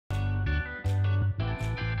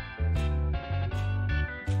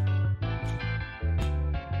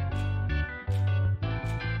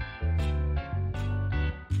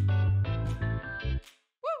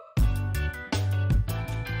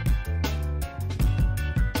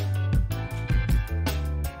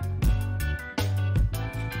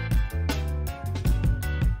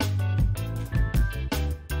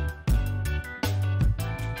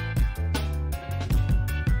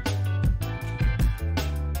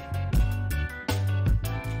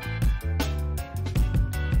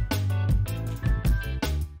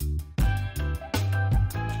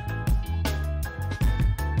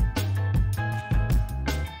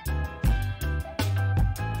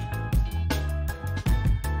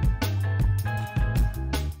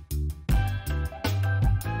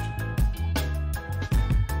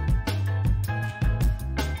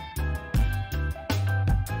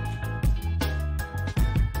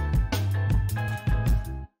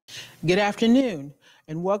Good afternoon,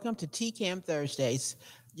 and welcome to TKAAM Thursdays,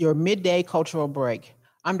 your midday cultural break.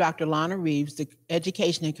 I'm Dr. Lona Reeves, the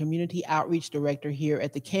Education and Community Outreach Director here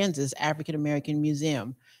at the Kansas African American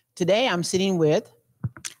Museum. Today, I'm sitting with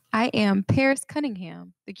I am Paris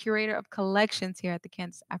Cunningham, the Curator of Collections here at the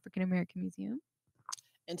Kansas African American Museum.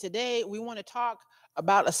 and today we want to talk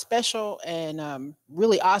about a special and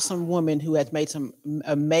really awesome woman who has made some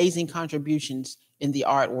amazing contributions in the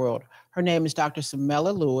art world. Her name is Dr.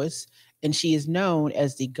 Samella Lewis, and she is known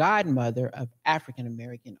as the godmother of African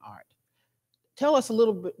American art. Tell us a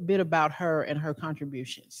little bit about her and her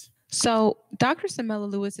contributions. So, Dr. Samella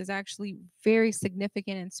Lewis is actually very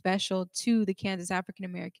significant and special to the Kansas African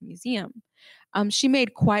American Museum. She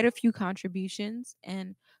made quite a few contributions,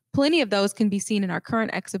 and plenty of those can be seen in our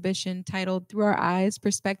current exhibition titled Through Our Eyes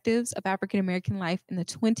Perspectives of African American Life in the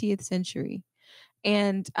 20th Century.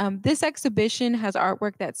 And this exhibition has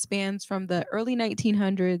artwork that spans from the early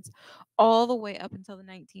 1900s all the way up until the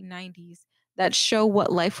 1990s that show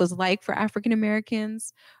what life was like for African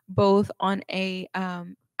Americans, both on a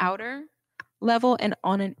outer level and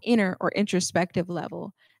on an inner or introspective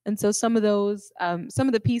level. And so some of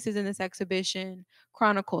the pieces in this exhibition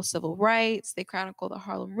chronicle civil rights, they chronicle the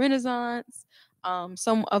Harlem Renaissance,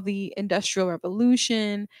 some of the Industrial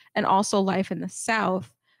Revolution, and also life in the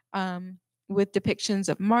South. With depictions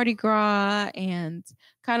of Mardi Gras and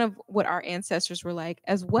kind of what our ancestors were like,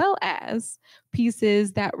 as well as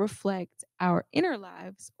pieces that reflect our inner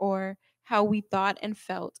lives or how we thought and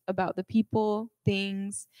felt about the people,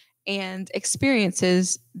 things, and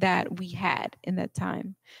experiences that we had in that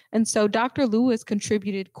time. And so Dr. Lewis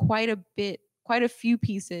contributed quite a few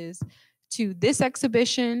pieces to this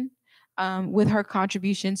exhibition with her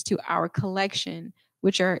contributions to our collection,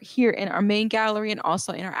 which are here in our main gallery and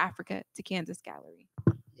also in our Africa to Kansas gallery.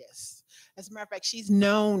 Yes. As a matter of fact, she's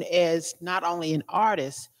known as not only an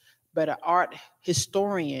artist, but an art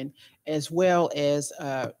historian as well as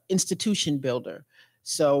an institution builder.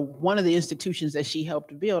 So one of the institutions that she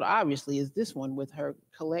helped build, obviously, is this one with her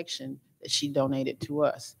collection that she donated to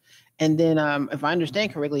us. And then, if I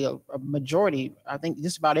understand correctly, a majority, I think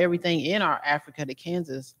just about everything in our Africa to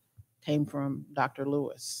Kansas came from Dr.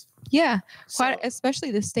 Lewis. Yeah, quite especially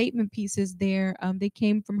the statement pieces there. They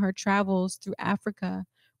came from her travels through Africa,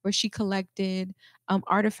 where she collected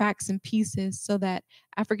artifacts and pieces so that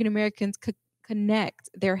African Americans could connect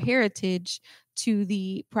their heritage to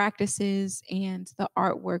the practices and the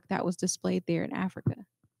artwork that was displayed there in Africa.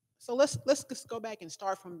 So let's just go back and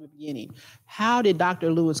start from the beginning. How did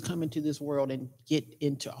Dr. Lewis come into this world and get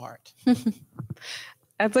into art?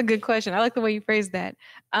 That's a good question. I like the way you phrased that.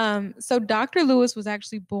 So Dr. Lewis was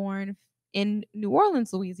actually born in New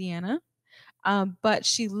Orleans, Louisiana, but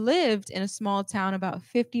she lived in a small town about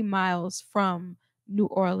 50 miles from New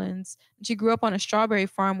Orleans. She grew up on a strawberry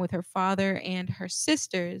farm with her father and her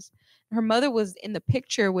sisters. Her mother was in the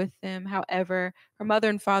picture with them. However, her mother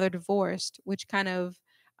and father divorced, which kind of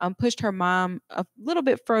pushed her mom a little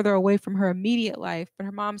bit further away from her immediate life, but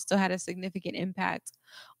her mom still had a significant impact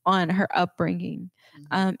on her upbringing.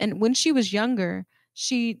 And when she was younger,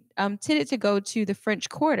 she tended to go to the French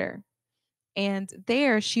Quarter. And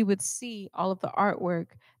there she would see all of the artwork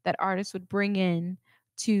that artists would bring in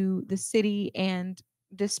to the city and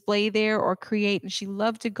display there or create. And she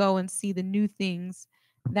loved to go and see the new things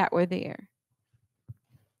that were there.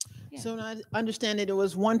 Yeah. So I understand that it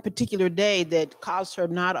was one particular day that caused her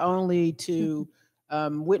not only to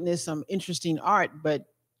witness some interesting art, but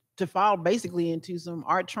to fall basically into some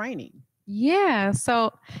art training. Yeah.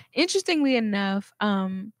 So interestingly enough,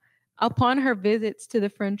 upon her visits to the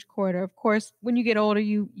French Quarter, of course, when you get older,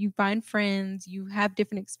 you find friends, you have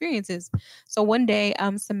different experiences. So one day,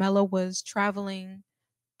 Samella was traveling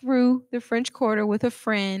through the French Quarter with a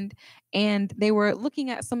friend, and they were looking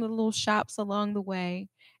at some of the little shops along the way.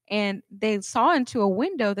 And they saw into a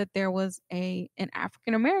window that there was an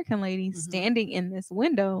African American lady standing in this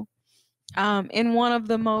window, in one of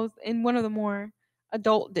the more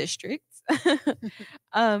adult districts.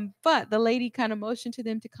 But the lady kind of motioned to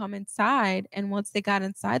them to come inside. And once they got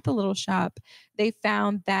inside the little shop, they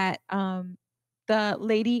found that the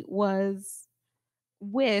lady was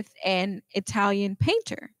with an Italian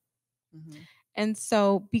painter. And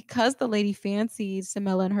so, because the lady fancied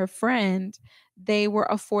Samella and her friend, they were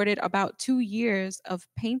afforded about 2 years of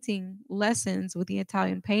painting lessons with the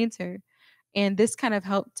Italian painter. And this kind of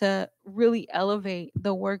helped to really elevate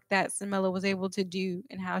the work that Samella was able to do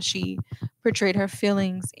and how she portrayed her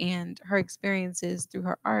feelings and her experiences through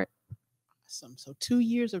her art. Awesome. So 2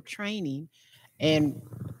 years of training and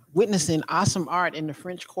witnessing awesome art in the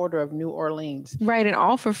French Quarter of New Orleans. Right, and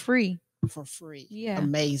all for free. for free. Yeah.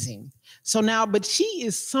 Amazing. So now, but she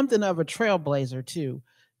is something of a trailblazer too,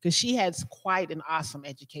 because she has quite an awesome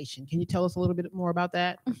education. Can you tell us a little bit more about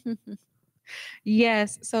that?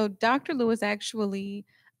 Yes. So Dr. Lewis actually,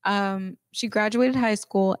 she graduated high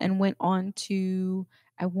school and went on to,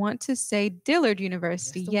 I want to say, Dillard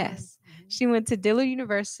University. That's the one. Yes. She went to Dillard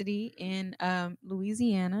University in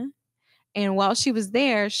Louisiana. And while she was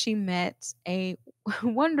there, she met a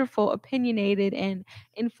wonderful, opinionated, and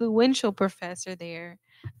influential professor there,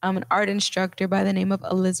 an art instructor by the name of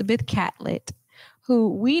Elizabeth Catlett, who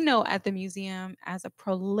we know at the museum as a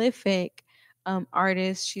prolific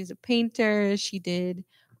artist. She's a painter. She did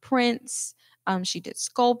prints. She did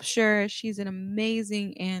sculpture. She's an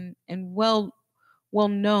amazing and well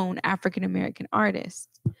known African American artist.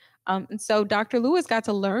 And so Dr. Lewis got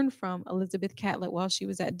to learn from Elizabeth Catlett while she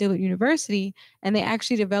was at Dillard University, and they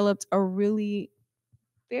actually developed a really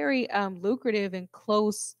very lucrative and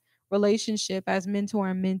close relationship as mentor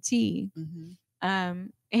and mentee. Mm-hmm.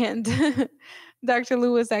 And Dr.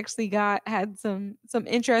 Lewis actually had some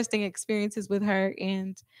interesting experiences with her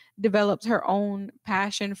and developed her own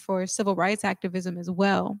passion for civil rights activism as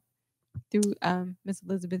well through Miss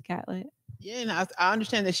Elizabeth Catlett. Yeah, and I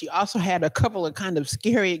understand that she also had a couple of kind of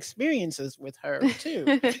scary experiences with her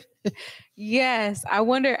too. Yes, I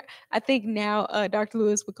wonder. I think now Dr.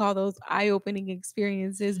 Lewis would call those eye-opening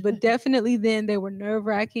experiences, but definitely then they were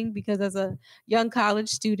nerve-wracking because as a young college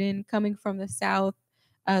student coming from the South,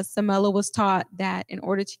 Samella was taught that in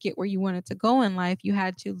order to get where you wanted to go in life, you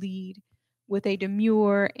had to lead with a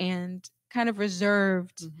demure and kind of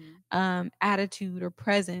reserved attitude or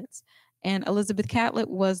presence. And Elizabeth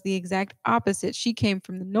Catlett was the exact opposite. She came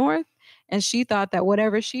from the North, and she thought that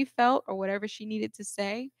whatever she felt or whatever she needed to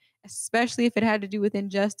say, especially if it had to do with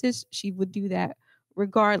injustice, she would do that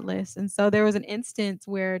regardless. And so there was an instance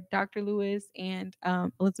where Dr. Lewis and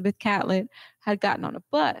Elizabeth Catlett had gotten on a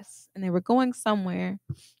bus and they were going somewhere.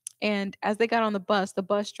 And as they got on the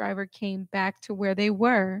bus driver came back to where they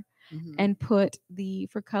were and put the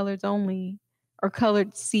for colors only or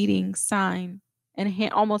colored seating sign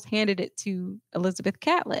and almost handed it to Elizabeth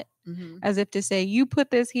Catlett as if to say, you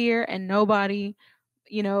put this here and nobody,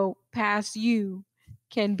 past you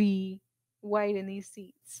can be white in these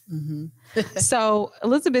seats. So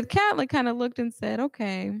Elizabeth Catlett kind of looked and said,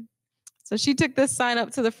 okay. So she took this sign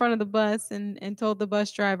up to the front of the bus and told the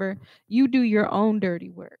bus driver, you do your own dirty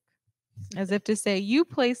work. As if to say, you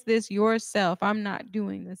place this yourself. I'm not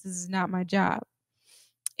doing this. This is not my job.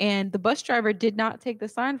 And the bus driver did not take the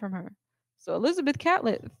sign from her. So Elizabeth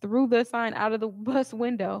Catlett threw the sign out of the bus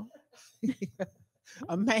window.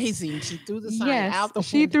 Amazing. She threw the sign out the window.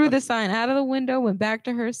 She threw the sign out of the window, went back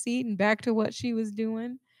to her seat and back to what she was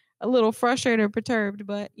doing. A little frustrated or perturbed,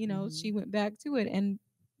 but she went back to it. And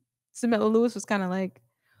Samella Lewis was kind of like,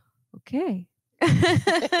 okay.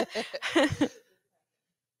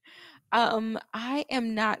 I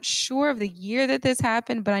am not sure of the year that this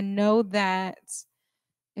happened, but I know that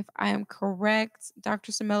if I am correct,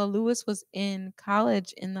 Dr. Samella Lewis was in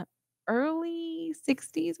college in the early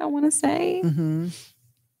 60s, I want to say.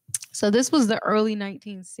 So this was the early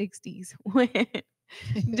 1960s when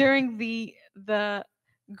during the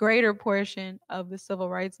greater portion of the civil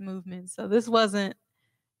rights movement. So this wasn't,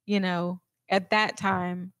 at that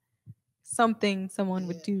time something someone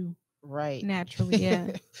would do right naturally.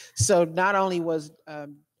 Yeah. So not only was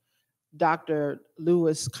Dr.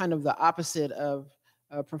 Lewis kind of the opposite of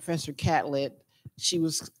Professor Catlett, she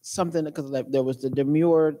was something because there was the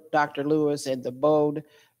demure Dr. Lewis and the bold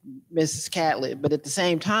Mrs. Catlett, but at the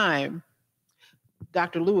same time,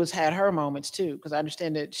 Dr. Lewis had her moments too, because I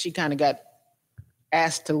understand that she kind of got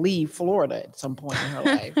asked to leave Florida at some point in her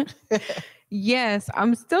life. Yes,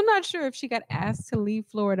 I'm still not sure if she got asked to leave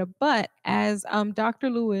Florida, but as Dr.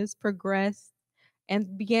 Lewis progressed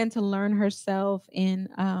and began to learn herself in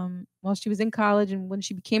while she was in college and when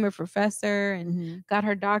she became a professor and got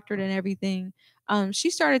her doctorate and everything, she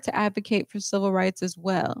started to advocate for civil rights as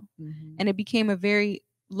well. And it became a very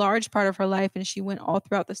large part of her life, and she went all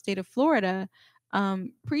throughout the state of Florida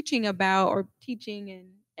preaching about or teaching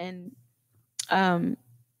and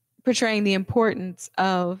portraying the importance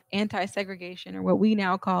of anti-segregation, or what we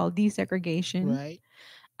now call desegregation. Right.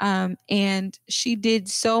 And she did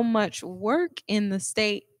so much work in the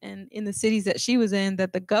state and in the cities that she was in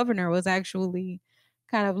that the governor was actually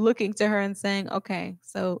kind of looking to her and saying, okay,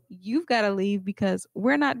 so you've got to leave because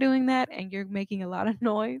we're not doing that and you're making a lot of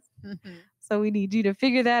noise. So we need you to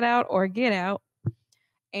figure that out or get out.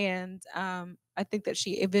 And I think that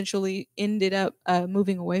she eventually ended up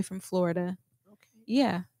moving away from Florida. Okay.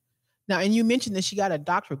 Yeah. Now, and you mentioned that she got a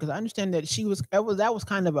doctorate, because I understand that that was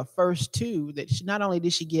kind of a first too. That she not only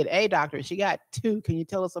did she get a doctorate, she got two. Can you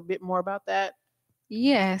tell us a bit more about that?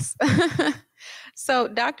 Yes. So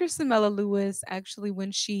Dr. Samella Lewis, actually,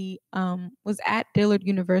 when she was at Dillard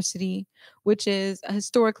University, which is a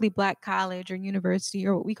historically black college or university,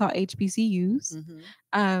 or what we call HBCUs,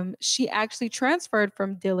 Mm-hmm. she actually transferred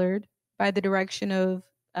from Dillard by the direction of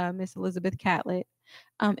Miss Elizabeth Catlett,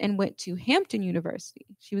 and went to Hampton University.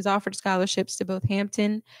 She was offered scholarships to both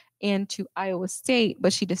Hampton and to Iowa State,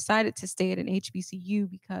 but she decided to stay at an HBCU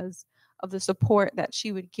because of the support that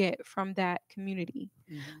she would get from that community.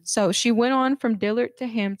 Mm-hmm. So she went on from Dillard to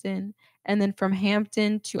Hampton, and then from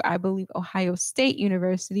Hampton to, I believe, Ohio State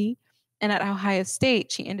University. And at Ohio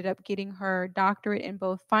State, she ended up getting her doctorate in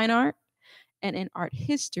both fine art and in art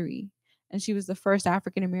history. And she was the first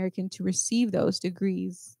African American to receive those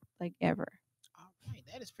degrees, like, ever. All right,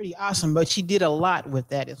 that is pretty awesome. But she did a lot with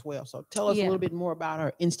that as well. So tell us a Yeah. little bit more about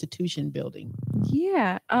her institution building.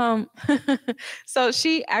 Yeah. So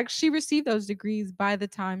she actually received those degrees by the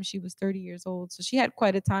time she was 30 years old. So she had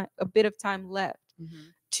quite a bit of time left Mm-hmm.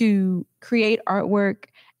 to create artwork,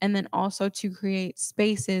 and then also to create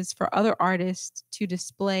spaces for other artists to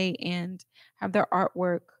display and have their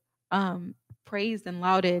artwork um, praised and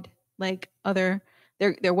lauded like other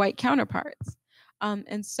their white counterparts.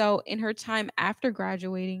 And so in her time after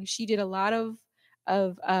graduating, she did a lot of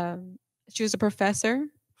she was a professor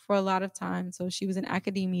for a lot of time. So she was in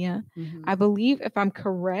academia. Mm-hmm. I believe, if I'm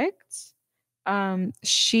correct,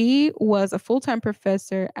 she was a full-time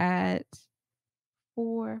professor at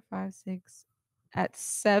 4, 5, 6, at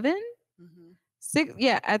 7, Mm-hmm. 6,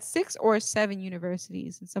 yeah, at 6 or 7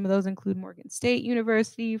 universities, and some of those include Morgan State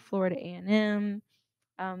University, Florida A&M,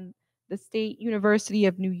 um, the State University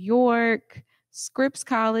of New York, Scripps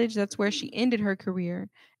College, that's where she ended her career,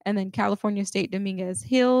 and then California State Dominguez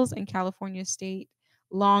Hills and California State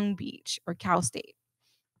Long Beach, or Cal State.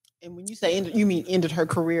 And when you say ended, you mean ended her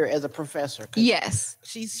career as a professor? 'Cause Yes.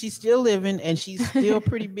 she's still living and she's still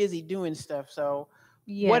pretty busy doing stuff. So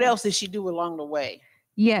what Yes. else did she do along the way?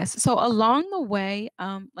 Yes. So along the way,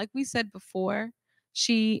 like we said before,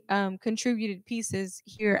 she contributed pieces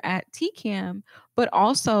here at TKAAM, but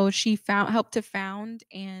also she helped to found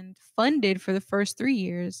and funded for the first 3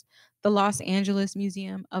 years the Los Angeles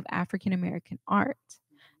Museum of African American Art.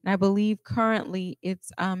 And I believe currently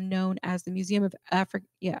it's known as the Museum of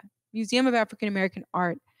African American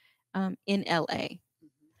Art in LA,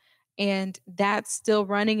 and that's still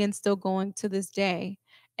running and still going to this day.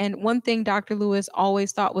 And one thing Dr. Lewis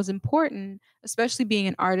always thought was important, especially being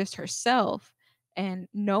an artist herself and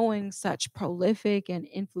knowing such prolific and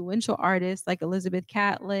influential artists like Elizabeth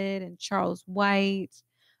Catlett and Charles White,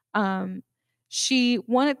 um, she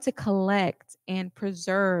wanted to collect and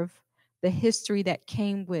preserve the history that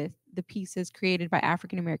came with the pieces created by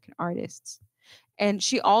African American artists. And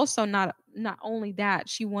she also, not only that,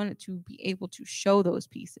 she wanted to be able to show those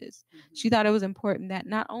pieces. She thought it was important that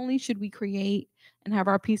not only should we create and have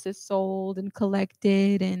our pieces sold and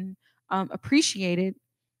collected and appreciated,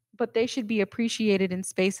 but they should be appreciated in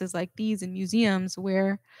spaces like these, in museums,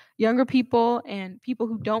 where younger people and people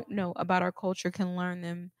who don't know about our culture can learn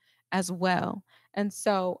them as well. And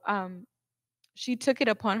so she took it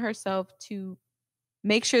upon herself to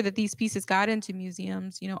make sure that these pieces got into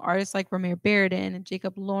museums. Artists like Romare Bearden and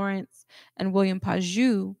Jacob Lawrence and William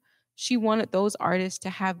Paju, she wanted those artists to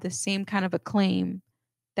have the same kind of acclaim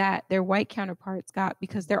that their white counterparts got,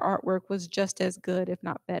 because their artwork was just as good, if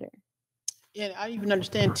not better. And I even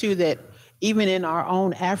understand too that even in our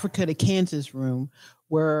own Africa to Kansas room,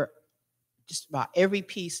 where just about every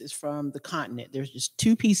piece is from the continent. There's just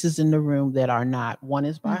two pieces in the room that are not. One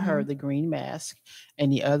is by her, Mhm. The Green Mask,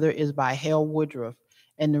 and the other is by Hale Woodruff.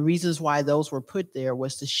 And the reasons why those were put there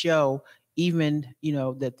was to show even,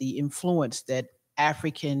 that the influence that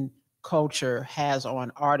African culture has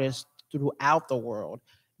on artists throughout the world,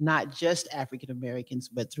 not just African Americans,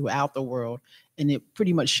 but throughout the world. And it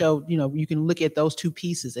pretty much showed, you can look at those two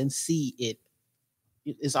pieces and see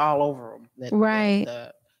it's all over them, that Right.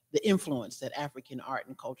 the influence that African art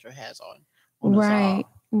and culture has on us Right,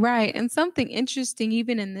 all. right. And something interesting,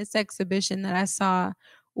 even in this exhibition, that I saw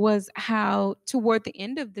was how, toward the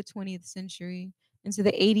end of the 20th century, into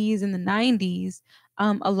the 80s and the 90s,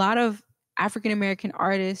 a lot of African American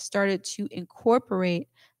artists started to incorporate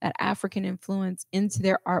that African influence into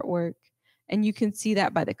their artwork. And you can see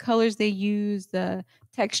that by the colors they use, the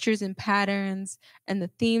textures and patterns, and the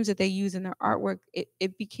themes that they use in their artwork.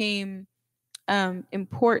 It became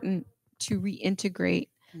important to reintegrate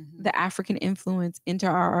Mhm. the African influence into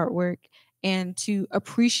our artwork and to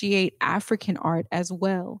appreciate African art as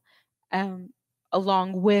well. Um,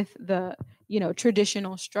 along with the,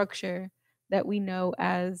 traditional structure that we know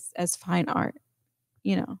as fine art,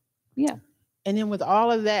 you know. Yeah. And then with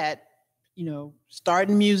all of that,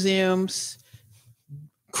 starting museums,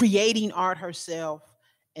 creating art herself,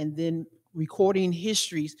 and then recording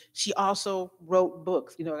histories. She also wrote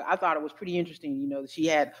books. I thought it was pretty interesting.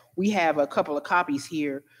 We have a couple of copies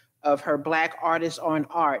here of her Black Artists on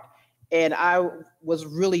Art. And I was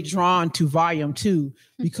really drawn to volume 2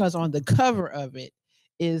 because on the cover of it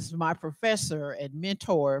is my professor and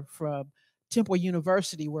mentor from Temple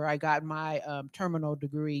University, where I got my terminal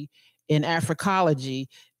degree in Africology,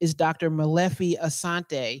 is Dr. Malefi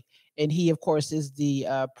Asante, and he, of course, is the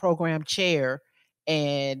program chair.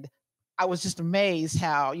 And I was just amazed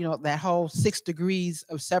how that whole 6 degrees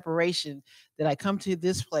of separation, that I come to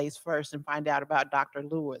this place first and find out about Dr.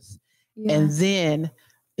 Lewis, Yeah. and then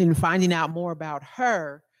in finding out more about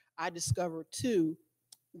her, I discovered too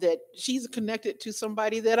that she's connected to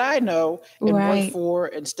somebody that I know and worked Right. for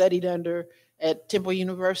and studied under at Temple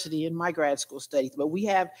University in my grad school studies. But we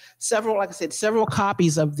have several, like I said, several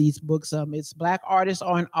copies of these books. It's Black Artists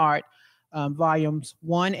on Art, volumes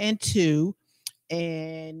 1 and 2.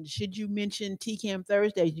 And should you mention TKAAM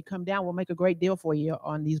Thursdays, you come down, we'll make a great deal for you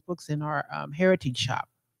on these books in our heritage shop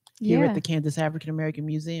here at Yeah. the Kansas African American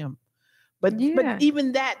Museum. But Yeah.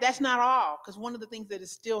 even that's not all, because one of the things that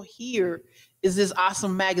is still here is this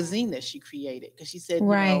awesome magazine that she created. Because she said,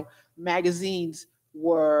 Right. magazines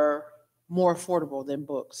were more affordable than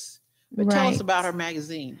books. But tell us Right. about her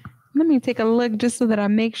magazine. Let me take a look just so that I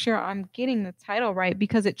make sure I'm getting the title right,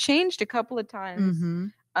 because it changed a couple of times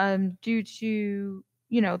Mm-hmm. due to,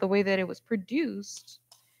 the way that it was produced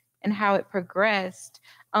and how it progressed.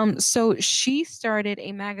 So she started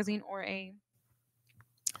a magazine, or a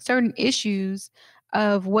certain issues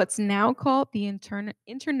of what's now called the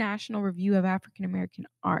International Review of African American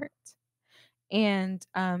Art. And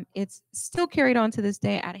it's still carried on to this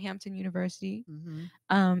day at Hampton University.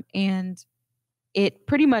 Mm-hmm. And it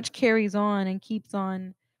pretty much carries on and keeps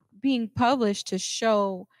on being published to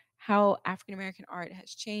show how African American art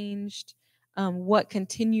has changed, what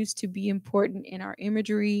continues to be important in our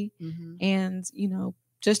imagery, Mm-hmm. and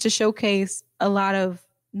just to showcase a lot of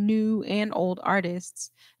new and old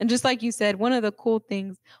artists. And just like you said, one of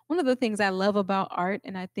the things I love about art,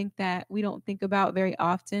 and I think that we don't think about very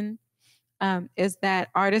often, is that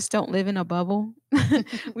artists don't live in a bubble.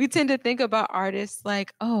 We tend to think about artists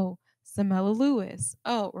like, oh, Samella Lewis,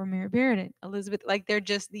 oh, Ramir Bearden, Elizabeth, like they're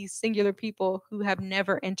just these singular people who have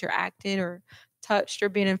never interacted or touched or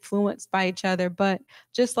been influenced by each other. But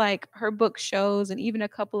just like her book shows, and even a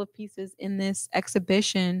couple of pieces in this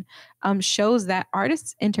exhibition shows that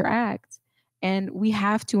artists interact, and we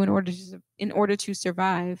have to in order to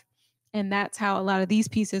survive. And that's how a lot of these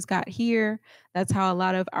pieces got here. That's how a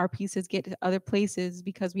lot of our pieces get to other places,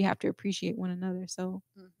 because we have to appreciate one another. So,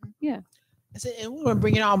 yeah. And we're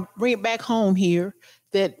going to bring it back home here,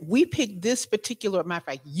 that we picked this particular, matter of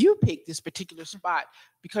fact, you picked this particular spot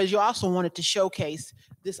because you also wanted to showcase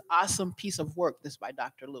this awesome piece of work that's by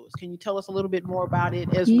Dr. Lewis. Can you tell us a little bit more about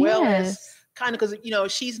it, as well as Yes. kind of,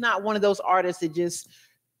 because, she's not one of those artists that just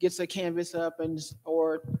gets a canvas up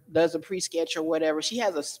or does a pre-sketch or whatever. She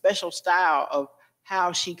has a special style of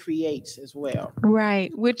how she creates as well.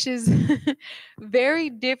 Right. Which is very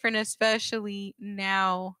different, especially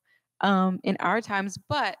now in our times.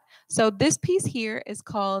 But so this piece here is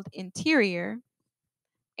called Interior.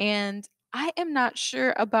 And I am not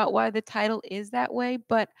sure about why the title is that way,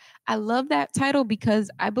 but I love that title because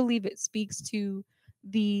I believe it speaks to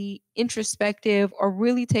the introspective, or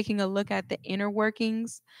really taking a look at the inner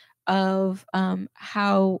workings of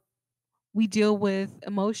how we deal with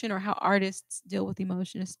emotion, or how artists deal with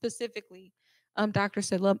emotion, specifically Dr.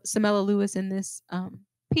 Samella Lewis in this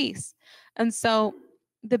piece. And so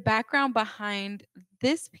the background behind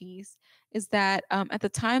this piece is that at the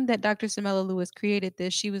time that Dr. Samella Lewis created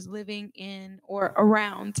this, she was living in or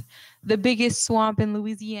around the biggest swamp in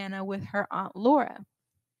Louisiana with her Aunt Laura.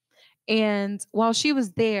 And while she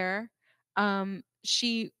was there,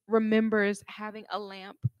 she remembers having a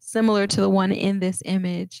lamp similar to the one in this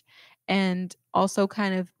image, and also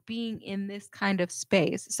kind of being in this kind of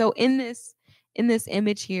space. So in this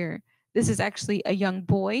image here, this is actually a young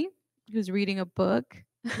boy who's reading a book.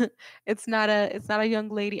 It's not a young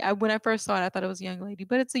lady. When I first saw it, I thought it was a young lady,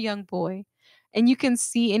 but it's a young boy. And you can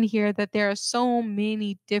see in here that there are so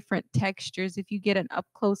many different textures. If you get an up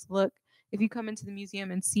close look, if you come into the museum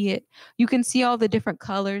and see it, you can see all the different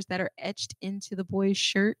colors that are etched into the boy's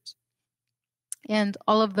shirt, and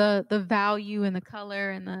all of the value and the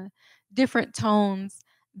color and the different tones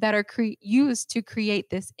that are used to create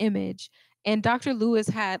this image. And Dr. Lewis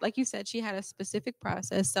had, like you said, she had a specific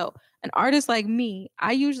process. So an artist like me,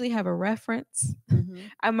 I usually have a reference. Mm-hmm.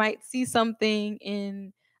 I might see something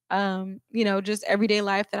in, just everyday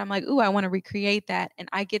life that I'm like, ooh, I want to recreate that. And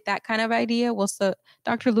I get that kind of idea. Well, so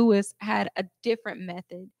Dr. Lewis had a different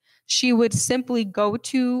method. She would simply go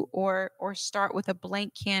to or start with a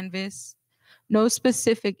blank canvas, no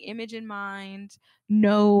specific image in mind,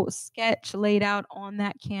 no sketch laid out on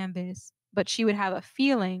that canvas, but she would have a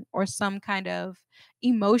feeling or some kind of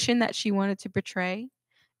emotion that she wanted to portray.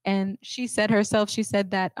 And she said herself, she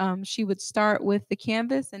said that she would start with the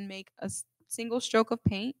canvas and make a single stroke of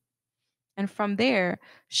paint. And from there,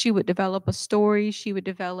 she would develop a story. She would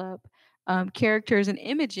develop characters and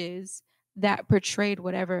images that portrayed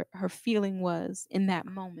whatever her feeling was in that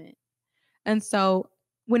moment. And so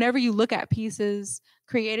whenever you look at pieces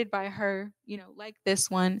created by her, like this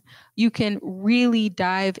one, you can really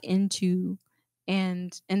dive into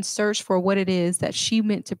and search for what it is that she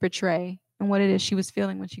meant to portray and what it is she was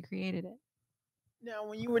feeling when she created it. Now,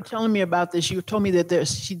 when you were telling me about this, you told me that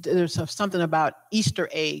there's something about Easter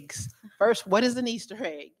eggs. First, what is an Easter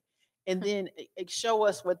egg? And then show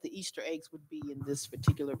us what the Easter eggs would be in this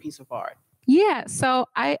particular piece of art. Yeah, so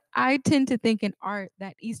I tend to think in art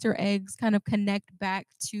that Easter eggs kind of connect back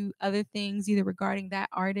to other things, either regarding that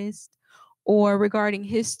artist or regarding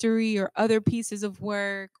history or other pieces of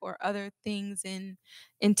work or other things in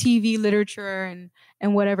TV literature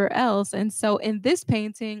and whatever else. And so in this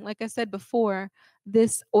painting, like I said before,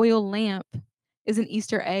 this oil lamp is an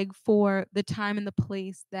Easter egg for the time and the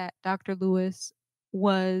place that Dr. Lewis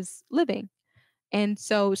was living. And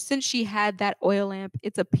so since she had that oil lamp,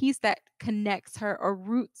 it's a piece that connects her or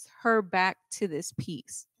roots her back to this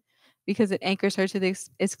piece because it anchors her to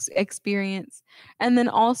this experience. And then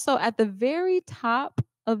also at the very top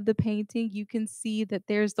of the painting, you can see that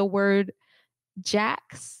there's the word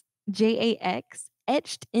Jax, Jax,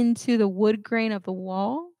 etched into the wood grain of the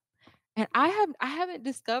wall. And I haven't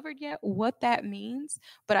discovered yet what that means,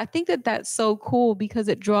 but I think that that's so cool because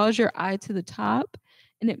it draws your eye to the top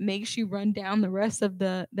and it makes you run down the rest of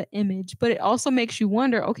the image, but it also makes you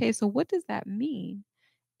wonder, okay, so what does that mean?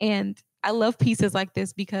 And I love pieces like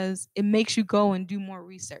this because it makes you go and do more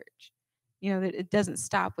research. That it doesn't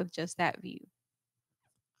stop with just that view.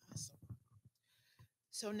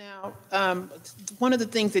 So now, one of the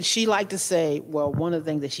things that she liked to say, well, one of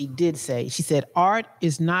the things that she did say, she said, art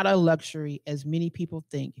is not a luxury as many people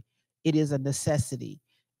think. It is a necessity.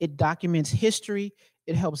 It documents history,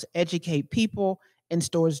 it helps educate people, and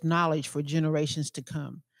stores knowledge for generations to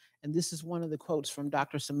come. And this is one of the quotes from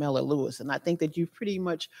Dr. Samella Lewis. And I think that you pretty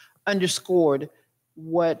much underscored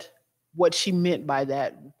what she meant by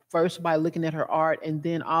that, first by looking at her art, and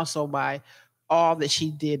then also by all that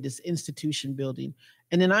she did, this institution building.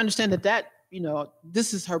 And then I understand that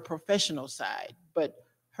this is her professional side, but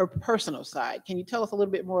her personal side. Can you tell us a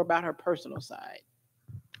little bit more about her personal side?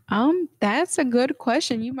 That's a good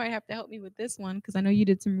question. You might have to help me with this one because I know you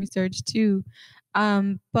did some research too.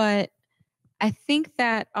 But I think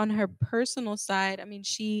that on her personal side, I mean,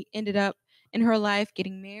 she ended up in her life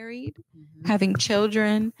getting married, having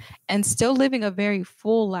children, and still living a very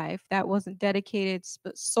full life that wasn't dedicated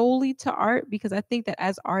but solely to art. Because I think that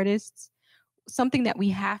as artists, something that we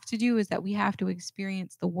have to do is that we have to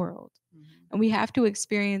experience the world, and we have to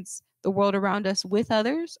experience the world around us with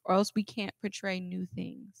others, or else we can't portray new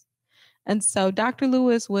things. And so Dr.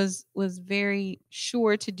 Lewis was very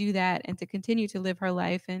sure to do that and to continue to live her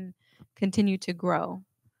life and continue to grow.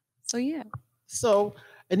 So yeah. So,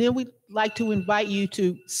 and then we'd like to invite you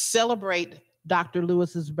to celebrate Dr.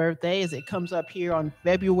 Lewis's birthday as it comes up here on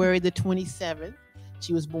February the 27th.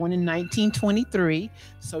 She was born in 1923,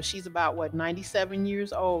 so she's about 97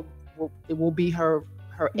 years old. It will be her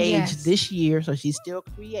age this year, so she's still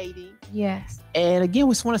creating. Yes. And again,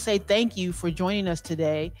 we just want to say thank you for joining us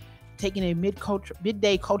today, taking a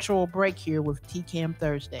midday cultural break here with TKAAM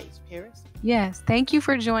Thursdays. Paris? Yes, thank you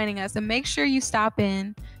for joining us, and make sure you stop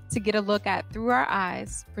in to get a look at Through Our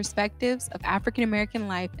Eyes, Perspectives of African American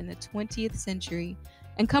Life in the 20th Century,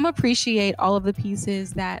 and come appreciate all of the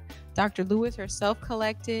pieces that Dr. Lewis herself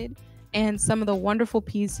collected and some of the wonderful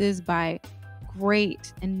pieces by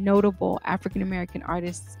great and notable African American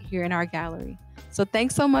artists here in our gallery. So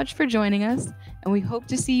thanks so much for joining us, and we hope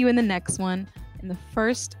to see you in the next one in the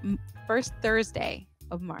first Thursday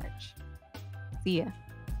of March. See ya.